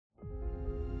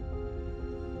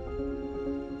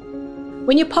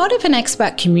When you're part of an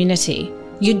expat community,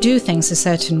 you do things a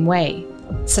certain way.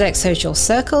 Select social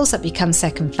circles that become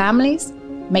second families,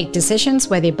 make decisions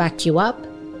where they back you up.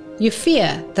 You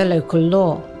fear the local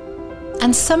law.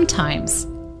 And sometimes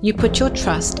you put your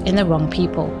trust in the wrong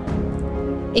people.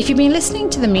 If you've been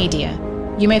listening to the media,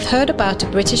 you may have heard about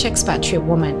a British expatriate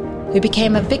woman who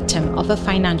became a victim of a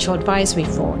financial advisory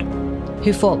fraud,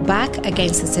 who fought back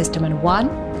against the system and won,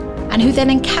 and who then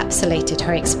encapsulated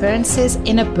her experiences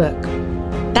in a book.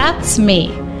 That's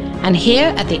me. And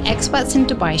here at the Expats in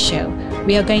Dubai show,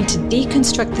 we are going to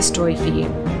deconstruct the story for you,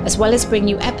 as well as bring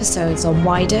you episodes on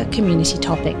wider community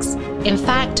topics. In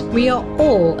fact, we are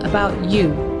all about you,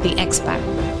 the expat.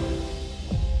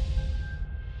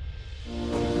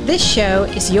 This show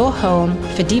is your home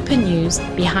for deeper news,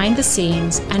 behind the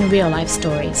scenes, and real life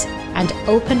stories, and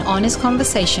open, honest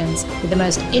conversations with the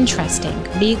most interesting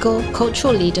legal,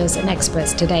 cultural leaders and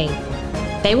experts today.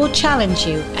 They will challenge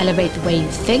you, elevate the way you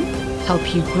think,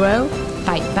 help you grow,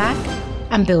 fight back,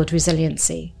 and build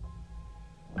resiliency.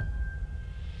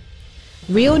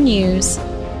 Real news,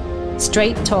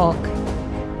 straight talk,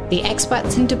 the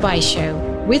Expats in Dubai show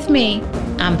with me,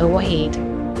 Amber Waheed.